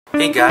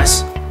Hey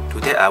guys,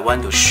 today I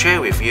want to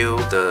share with you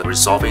the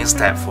resolving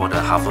step for the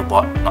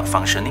hoverboard not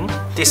functioning.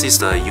 This is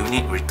the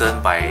unit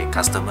returned by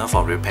customer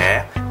for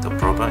repair. The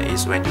problem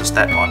is when you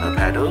step on the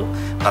pedal,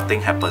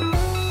 nothing happens.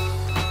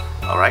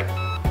 Alright,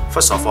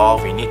 first of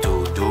all, we need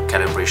to do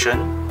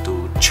calibration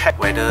to check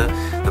whether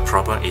the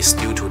problem is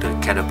due to the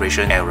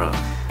calibration error.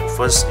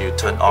 First, you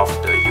turn off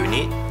the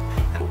unit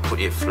and put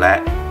it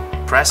flat.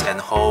 Press and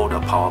hold the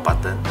power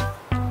button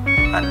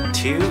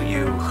until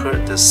you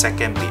heard the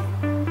second beep.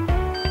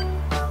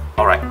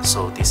 Alright,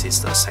 so this is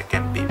the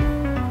second beep,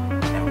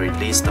 and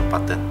release the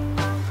button.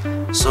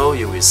 So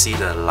you will see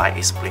the light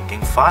is blinking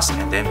fast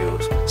and then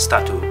will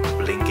start to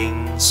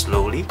blinking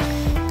slowly.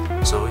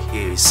 So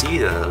here you see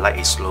the light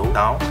is slow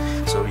down,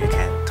 so you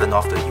can turn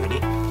off the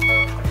unit.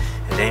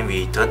 And then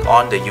we turn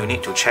on the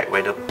unit to check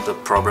whether the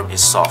problem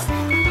is solved.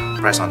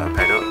 Press on the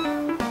pedal,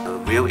 the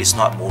wheel is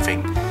not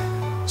moving.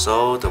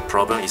 So the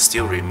problem is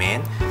still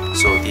remain.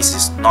 So this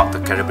is not the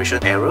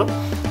calibration error.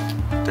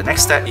 The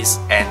next step is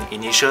an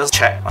initial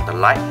check on the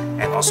light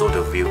and also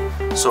the wheel.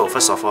 So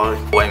first of all,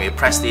 when we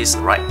press this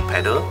right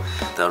pedal,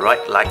 the right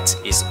light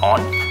is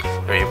on.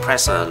 When we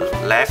press the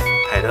left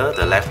pedal,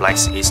 the left light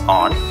is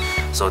on.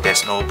 So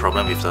there's no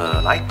problem with the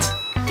light.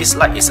 This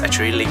light is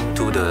actually linked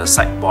to the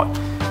sideboard.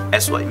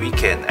 As what we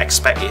can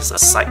expect is a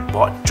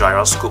sideboard,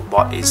 gyroscope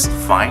board is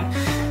fine.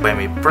 When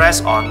we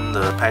press on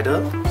the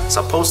pedal,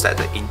 suppose that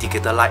the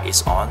indicator light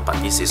is on but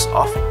this is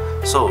off.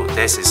 So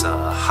this is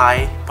a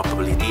high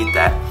probability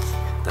that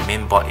the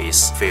mainboard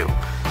is failed.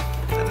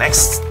 The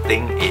next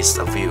thing is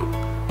the wheel.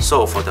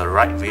 So for the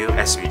right wheel,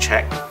 as we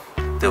check,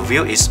 the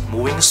wheel is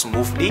moving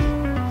smoothly.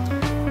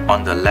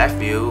 On the left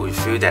wheel, we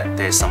feel that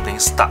there is something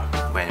stuck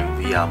when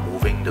we are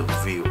moving the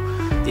wheel.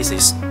 This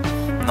is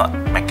not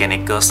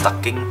mechanical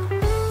stucking.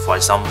 For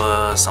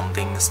example,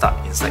 something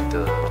stuck inside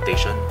the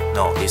rotation.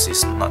 No, this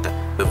is not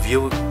that. The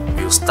wheel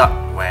will stuck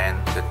when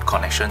the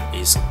connection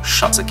is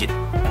short circuit.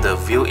 The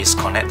wheel is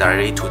connected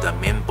directly to the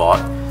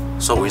mainboard.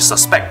 So we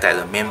suspect that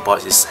the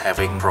mainboard is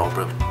having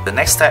problem. The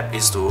next step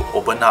is to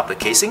open up the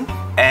casing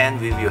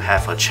and we will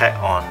have a check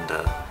on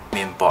the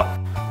mainboard.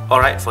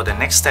 Alright, for the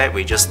next step,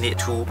 we just need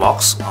two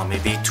box or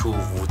maybe two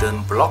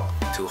wooden block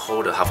to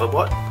hold the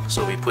hoverboard.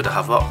 So we put the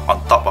hoverboard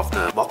on top of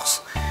the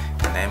box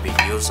and then we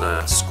use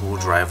a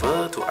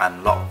screwdriver to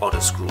unlock all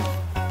the screws.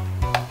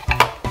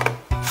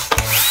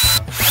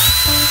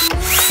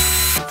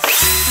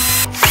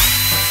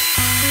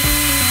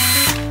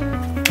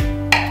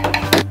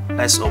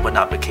 Let's open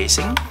up the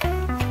casing.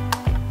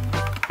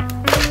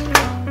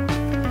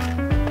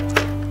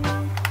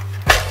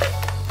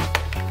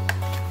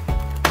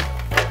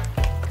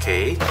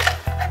 Okay,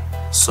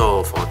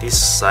 so for this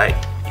side,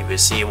 you will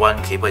see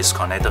one cable is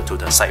connected to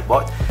the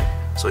sideboard.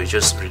 So you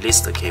just release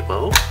the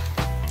cable,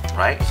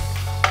 right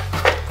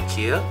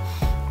here.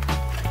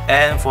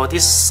 And for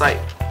this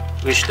side,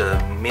 which the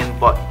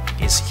mainboard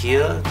is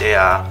here, there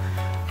are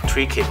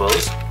three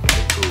cables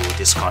to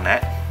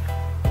disconnect.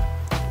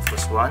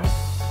 First one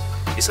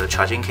is a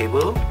charging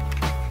cable.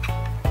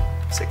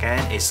 Second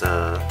is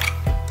a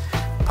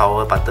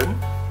power button.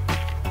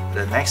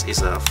 The next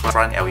is a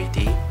front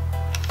LED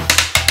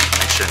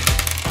connection.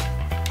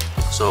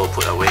 So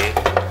put away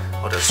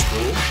all the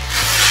screw.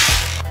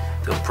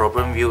 The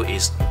problem wheel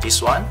is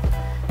this one,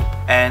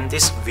 and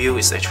this wheel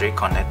is actually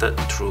connected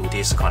through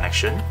this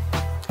connection,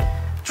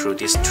 through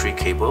these three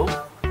cable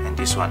and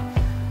this one.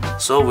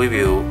 So we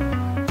will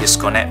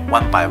disconnect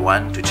one by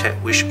one to check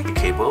which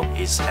cable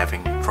is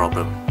having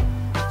problem.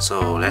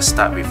 So let's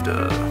start with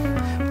the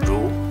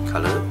blue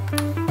color.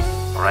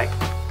 Alright.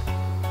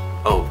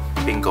 Oh,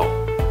 bingo.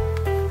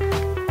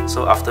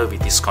 So after we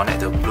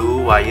disconnect the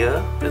blue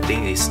wire, the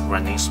thing is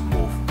running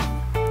smooth.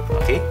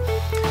 Okay.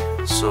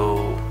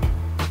 So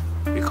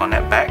we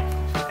connect back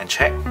and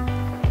check.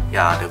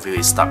 Yeah, the wheel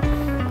is stuck.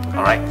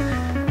 Alright.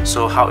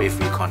 So how if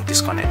we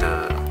disconnect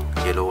the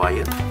yellow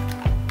wire?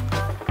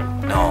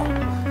 No,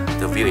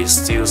 the wheel is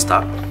still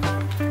stuck.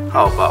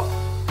 How about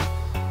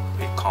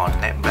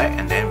connect back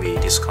and then we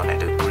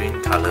disconnect the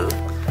green color?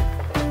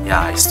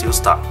 Yeah, it's still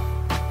stuck.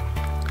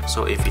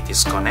 So if we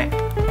disconnect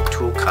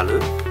two color,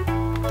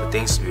 the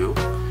things will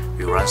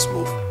run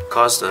smooth.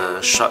 Because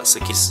the short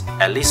circuits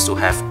at least to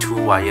have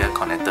two wire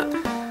connected,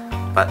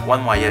 but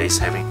one wire is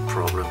having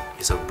problem.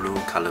 It's a blue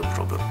color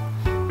problem.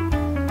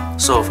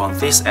 So from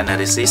this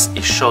analysis,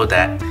 it showed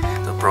that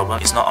the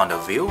problem is not on the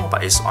wheel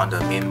but it's on the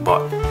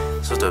mainboard.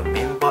 So the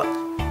mainboard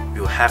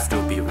will have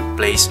to be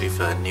replaced with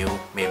a new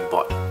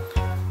mainboard.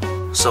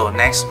 So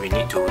next, we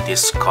need to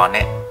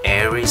disconnect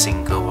every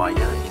single wire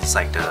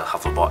inside the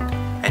hoverboard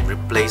and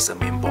replace the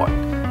mainboard.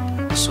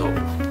 So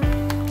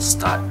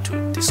start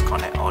to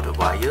disconnect all the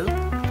wire.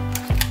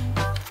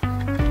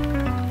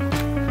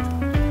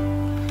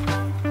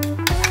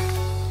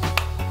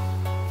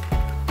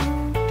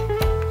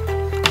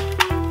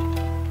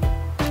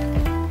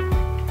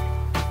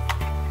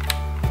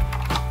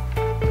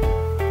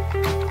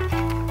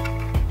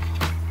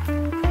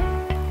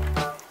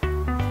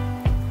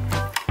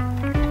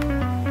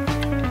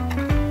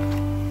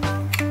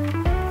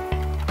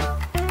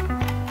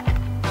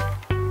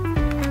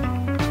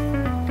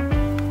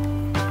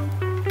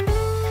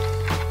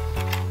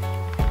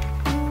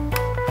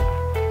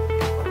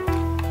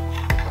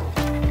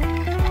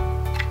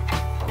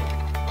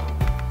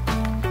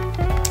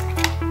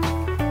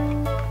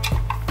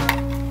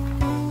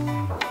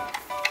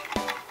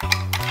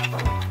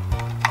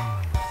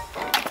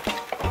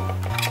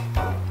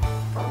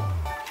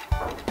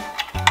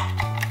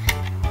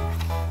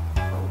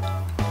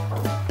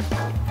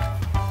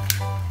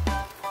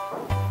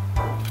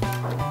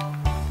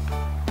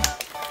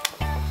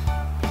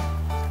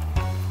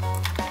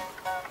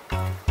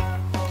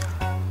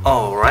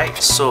 Alright,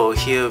 so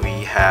here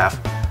we have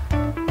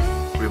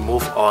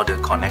removed all the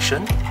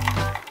connection.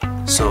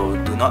 So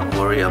do not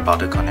worry about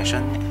the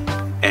connection.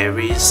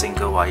 Every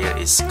single wire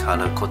is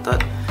color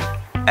coded,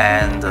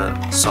 and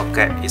the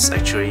socket is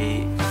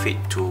actually fit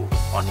to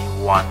only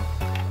one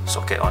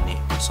socket only.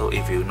 So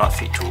if you not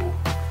fit to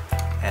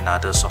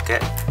another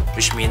socket,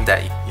 which means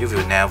that you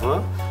will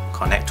never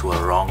connect to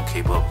a wrong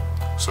cable.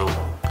 So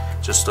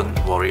just don't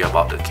worry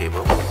about the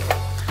cable.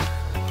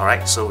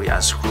 Alright, so we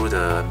unscrew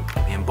the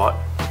mainboard.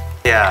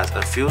 There are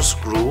a few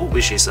screws,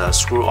 which is a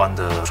screw on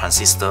the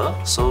transistor.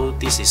 So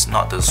this is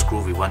not the screw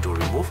we want to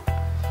remove.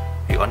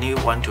 We only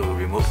want to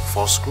remove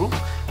 4 screws.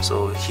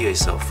 So here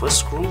is the first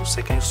screw,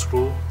 second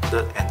screw,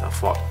 third, and the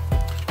fourth.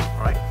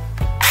 Alright.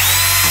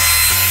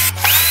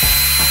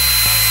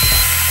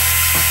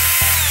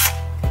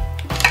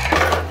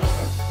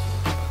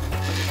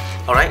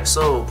 Alright,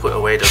 so put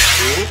away the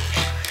screw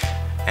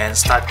and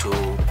start to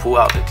pull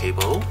out the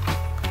cable.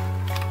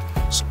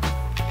 So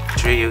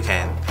actually you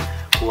can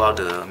pull out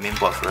the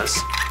mainboard first.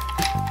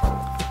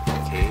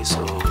 Okay, so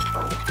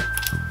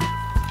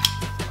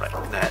like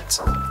that.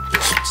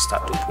 Just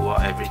start to pull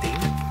out everything.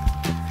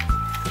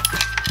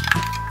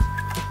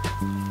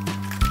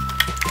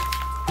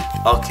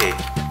 Okay,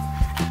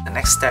 the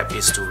next step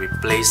is to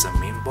replace the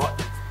mainboard,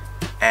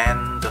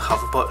 and the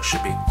hoverboard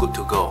should be good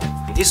to go.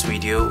 In this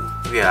video,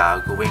 we are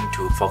going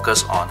to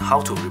focus on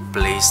how to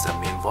replace the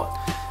mainboard.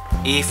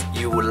 If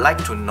you would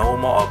like to know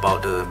more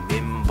about the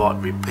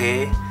mainboard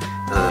repair,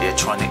 the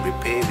electronic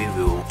repair, we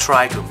will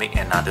try to make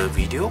another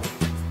video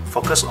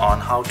focus on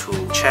how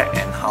to check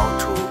and how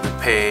to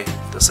repair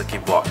the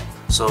circuit board.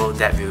 So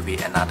that will be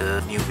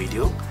another new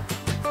video.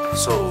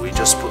 So we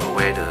just put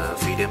away the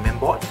feeder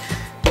mainboard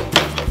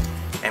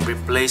and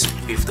replace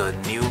with the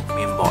new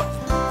mainboard.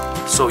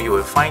 So you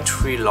will find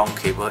 3 long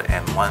cable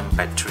and 1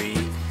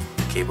 battery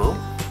cable.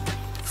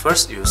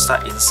 First you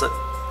start insert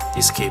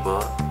this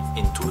cable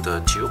into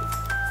the tube,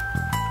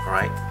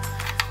 right?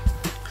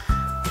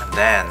 And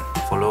then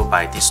followed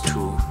by these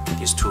two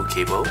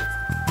cable.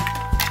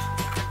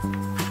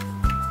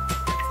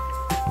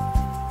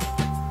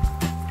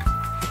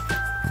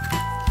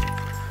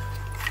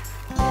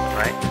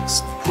 Right,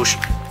 push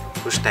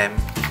them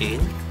in.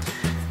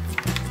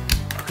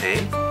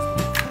 Okay.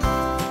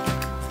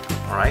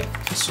 Alright,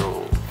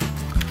 so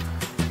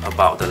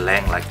about the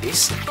length like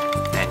this,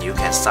 and you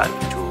can start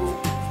to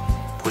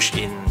push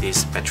in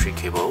this battery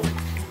cable.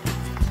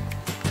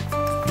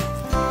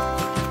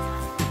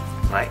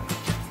 Right.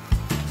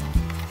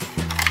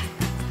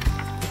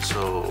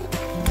 So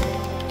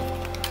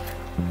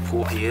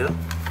pull here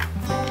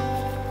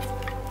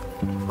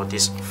for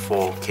this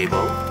 4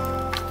 cable.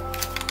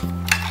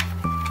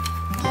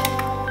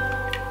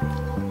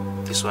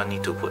 This one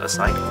need to put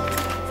aside,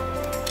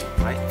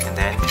 right? And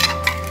then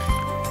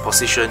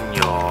position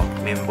your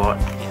mainboard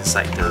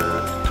inside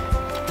the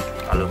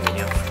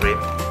aluminium frame,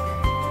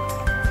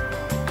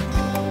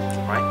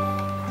 right?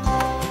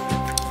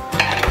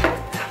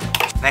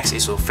 Next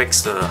is to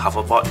fix the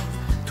hoverboard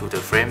to the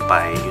frame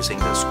by using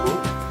the screw.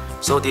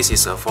 So this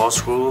is a 4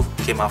 screw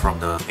came out from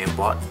the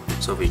mainboard,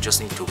 so we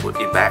just need to put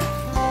it back.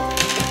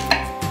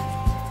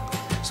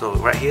 So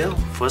right here,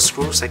 first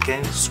screw,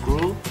 second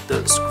screw,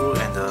 third screw,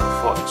 and the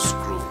fourth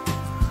screw.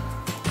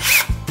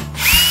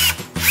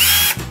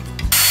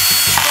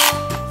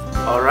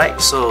 Alright,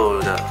 so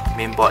the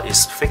mainboard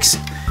is fixed.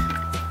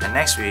 And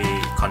next we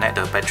connect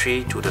the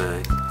battery to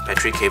the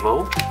battery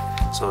cable.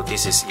 So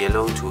this is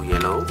yellow to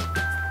yellow.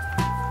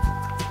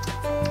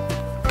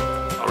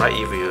 Alright,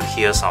 if you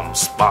hear some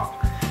spark,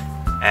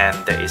 and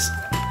that is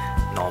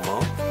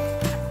normal.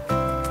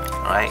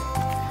 Alright,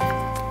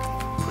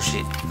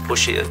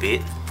 push it a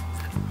bit,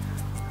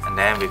 and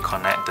then we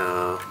connect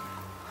the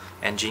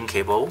engine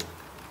cable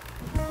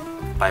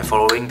by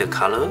following the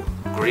color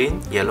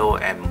green, yellow,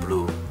 and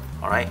blue.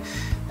 Alright,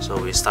 so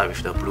we start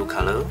with the blue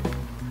color.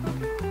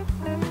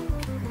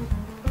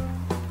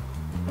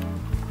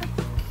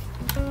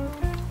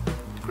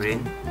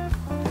 Green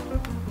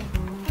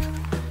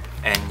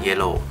and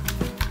yellow.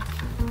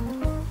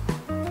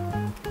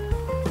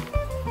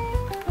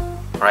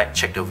 Alright,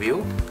 check the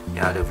wheel.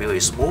 Yeah, the wheel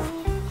is smooth.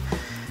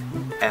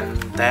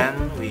 And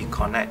then we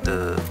connect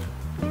the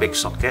big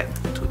socket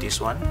to this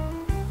one.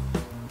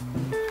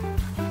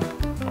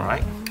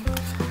 Alright,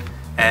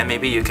 and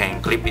maybe you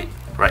can clip it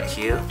right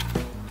here.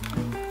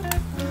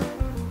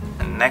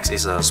 And next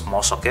is a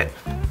small socket.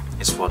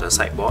 It's for the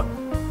sideboard.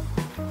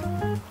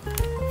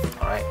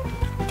 Alright,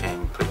 you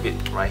can clip it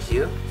right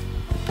here.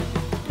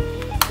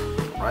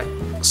 Right,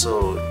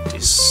 so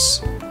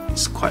this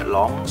is quite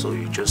long, so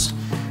you just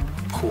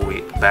pull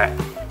it backward.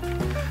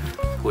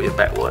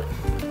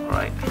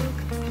 Alright,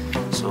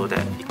 so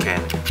that it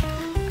can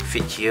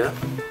fit here.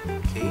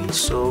 Okay,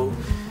 so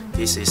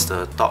this is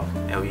the top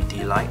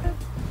LED light.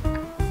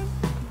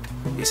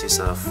 This is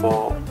a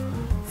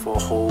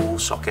 4-hole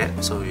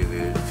socket, so you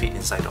will fit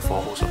inside the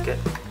 4-hole socket.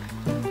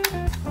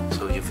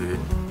 So if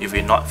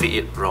you not fit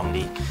it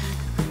wrongly,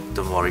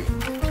 don't worry.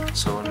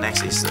 So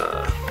next is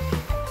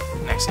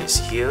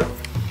here.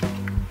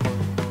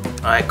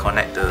 Alright,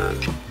 connect the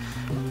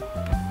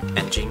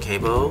engine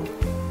cable,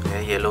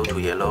 okay, yellow to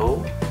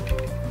yellow.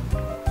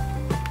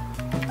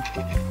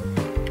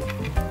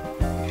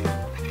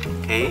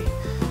 Okay,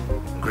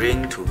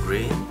 green to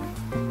green.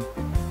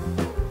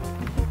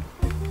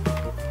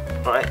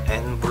 Alright,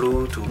 and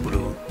blue to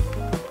blue.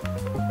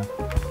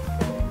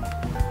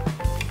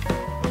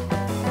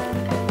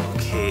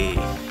 Okay.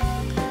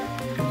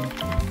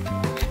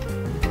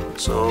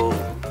 So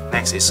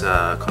next is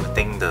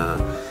connecting the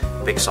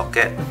big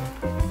socket.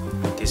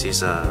 This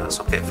is a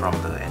socket from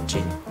the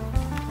engine.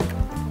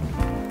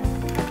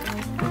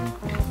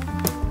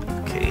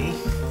 Okay.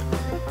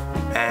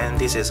 And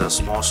this is a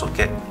small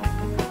socket.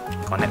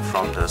 Connect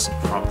from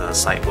the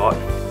sideboard.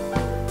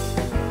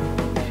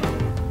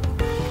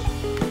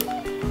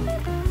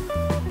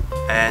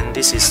 And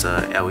this is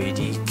the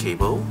LED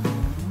cable.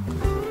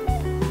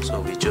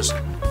 So we just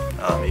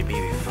maybe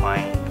we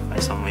find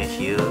somewhere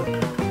here.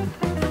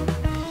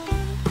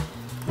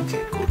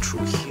 Okay, go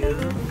through here.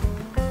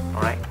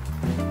 Alright,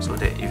 so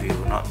that if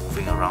you're not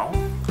moving around,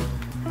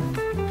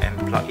 and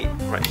plug it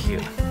right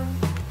here.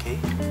 Okay.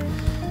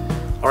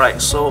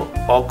 Alright, so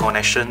all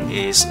connection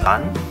is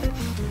done.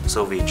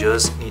 So we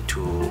just need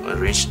to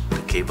arrange the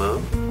cable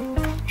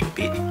a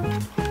bit.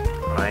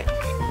 Alright,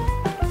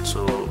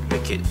 so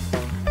make it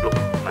look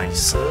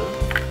nicer.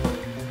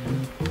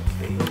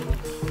 Okay.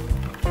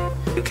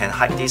 You can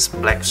hide this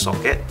black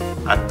socket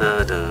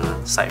under the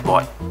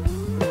sideboard.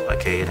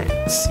 Okay,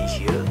 let's see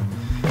here.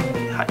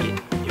 Hide it.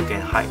 You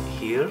can hide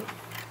here.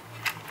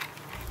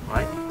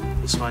 Right,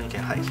 this one you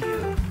can hide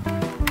here.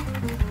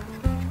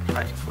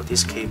 Right, for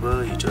this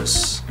cable you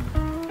just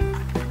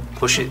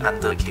push it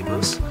under the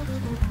cables.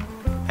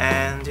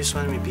 And this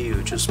one maybe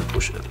you just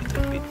push a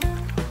little bit.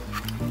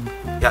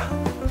 Yeah,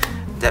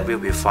 that will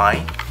be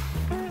fine.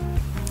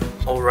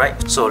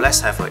 Alright, so let's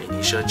have an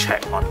initial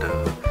check on the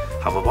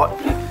hoverboard.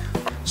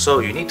 So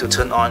you need to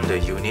turn on the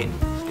unit.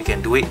 You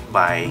can do it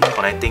by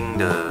connecting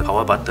the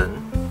power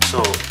button.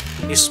 So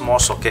this small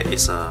socket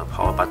is a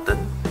power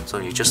button. So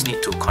you just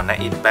need to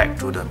connect it back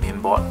to the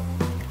mainboard.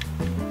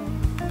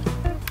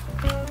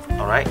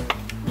 Alright,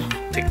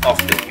 take off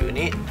the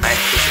unit and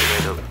push away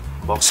the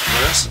box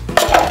first.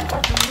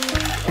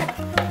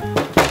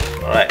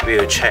 Alright, we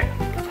will check.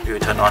 We will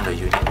turn on the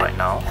unit right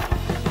now.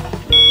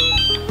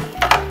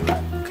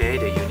 Okay,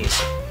 the unit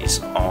is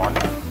on.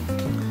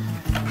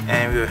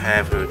 And we will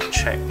have to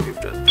check with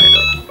the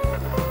pedal.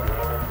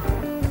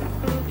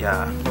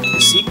 Yeah, you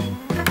see?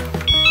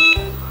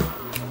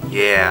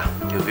 Yeah,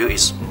 the wheel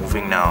is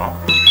moving now.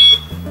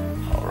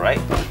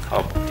 Alright, how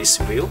about this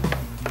wheel?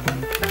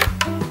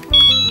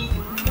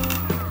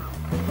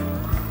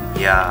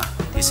 Yeah,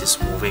 this is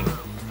moving.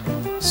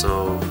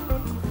 So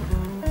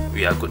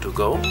we are good to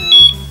go.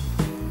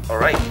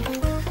 Alright,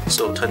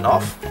 so turn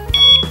off.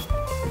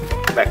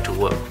 Back to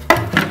work.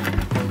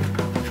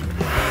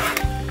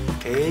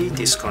 Okay,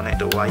 disconnect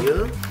the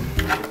wire.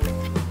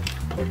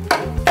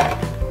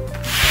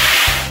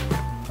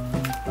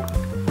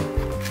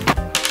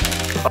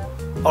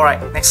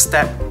 Alright, next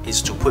step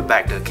is to put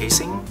back the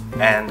casing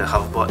and the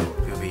hoverboard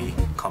will be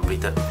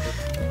completed.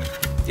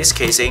 This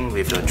casing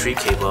with the 3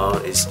 cable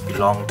is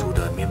belong to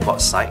the mainboard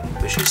side,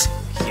 which is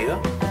here.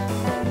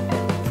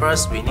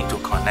 First, we need to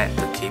connect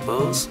the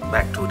cables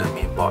back to the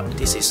mainboard.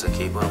 This is the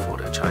cable for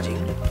the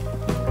charging.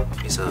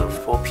 It's a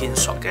 4-pin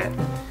socket,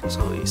 so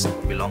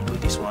it belongs to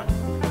this one.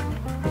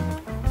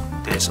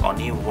 There's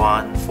only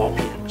one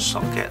 4-pin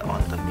socket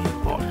on the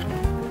mainboard.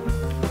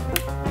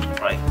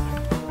 Right.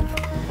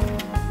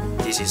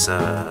 This is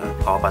a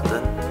power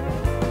button,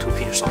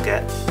 2-pin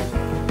socket.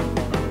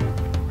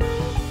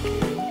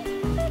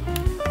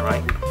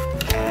 Right.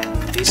 And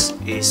this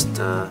is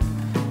the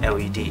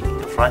LED.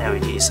 The front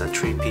LED is a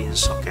 3-pin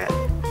socket.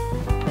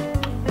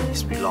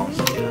 It belongs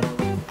here.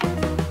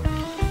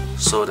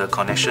 So the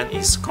connection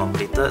is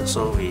completed,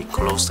 so we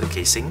close the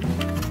casing.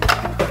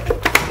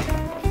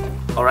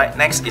 Alright,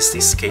 next is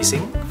this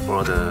casing.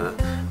 For the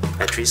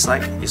battery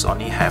side, it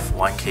only have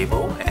one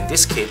cable, and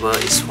this cable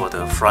is for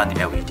the front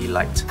LED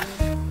light.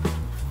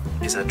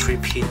 It's a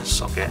 3-pin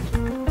socket.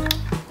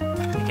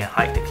 You can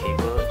hide the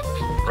cable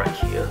right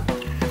here.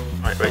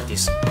 Right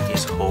this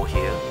hole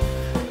here.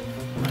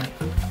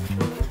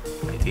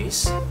 Like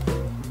this.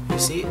 You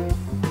see it?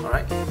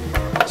 Alright.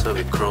 So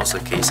we close the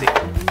casing.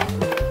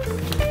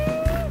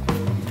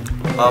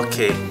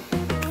 Okay.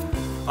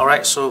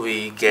 Alright, so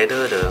we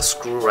gather the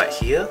screw right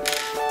here.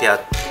 There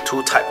are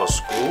 2 types of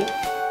screw.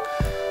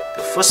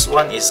 The first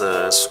one is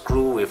a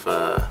screw with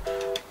a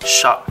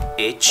sharp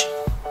edge.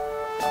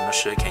 I'm not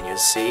sure, can you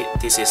see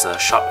it? This is a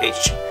sharp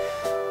edge.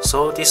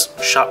 So this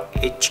sharp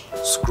edge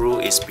screw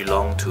is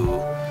belong to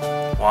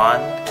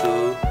 1,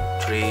 2,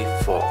 3,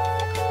 4.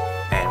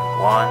 And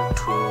 1,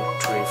 2,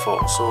 3,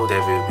 4. So there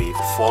will be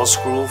 4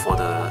 screws for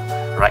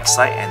the right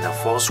side and the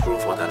 4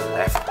 screws for the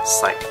left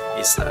side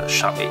is a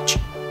sharp edge.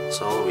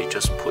 So we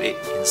just put it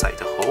inside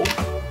the hole.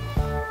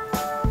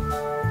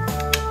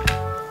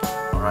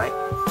 Alright.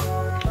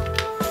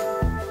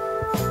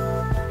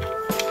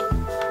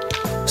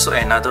 So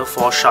another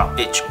 4 sharp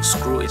edge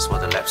screw is for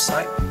the left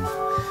side.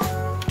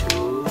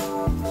 2,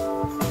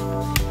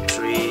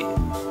 3,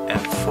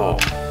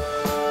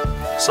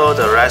 So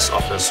the rest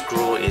of the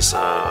screw is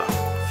a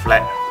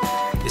flat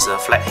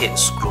head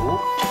screw.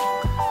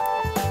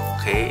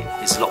 Okay,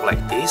 it's looked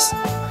like this.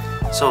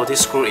 So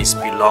this screw is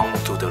belong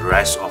to the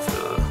rest of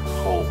the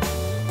hole.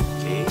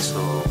 Okay,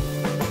 so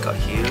got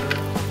here,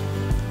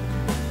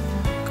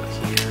 got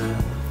here,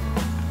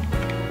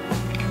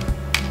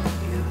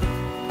 here.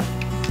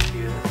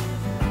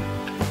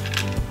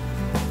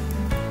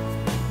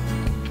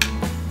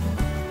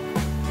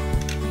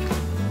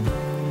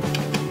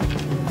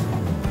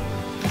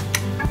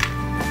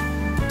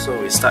 So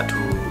we start to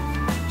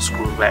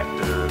screw back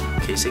the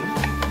casing.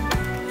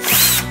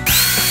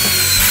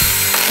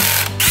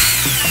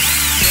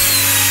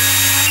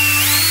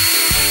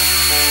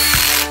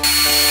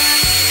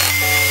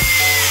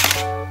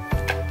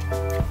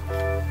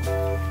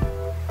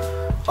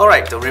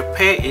 Alright, the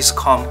repair is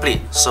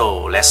complete,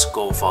 so let's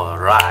go for a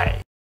ride.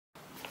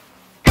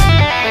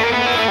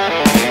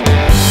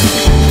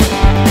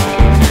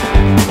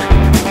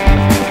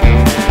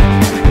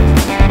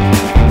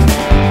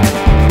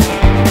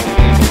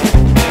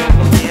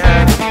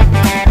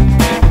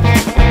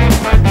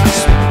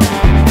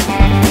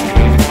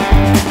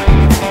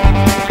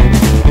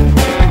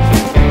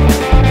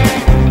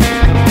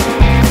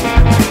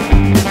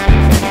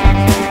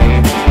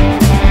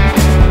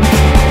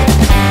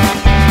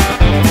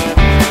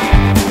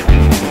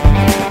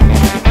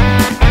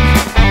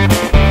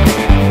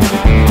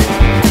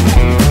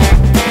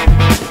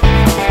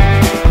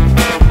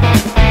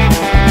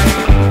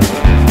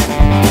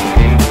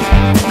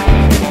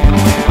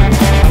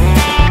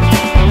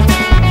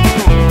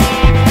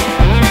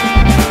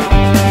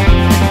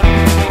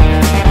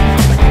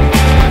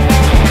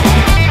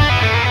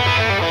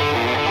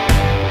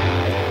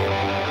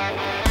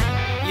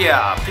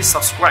 Yeah, please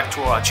subscribe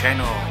to our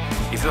channel.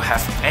 If you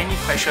have any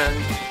question,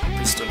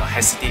 please do not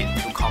hesitate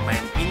to comment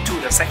into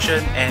the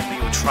section and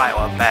we will try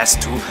our best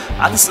to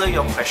answer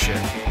your question.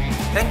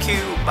 Thank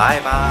you,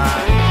 bye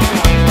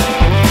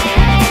bye.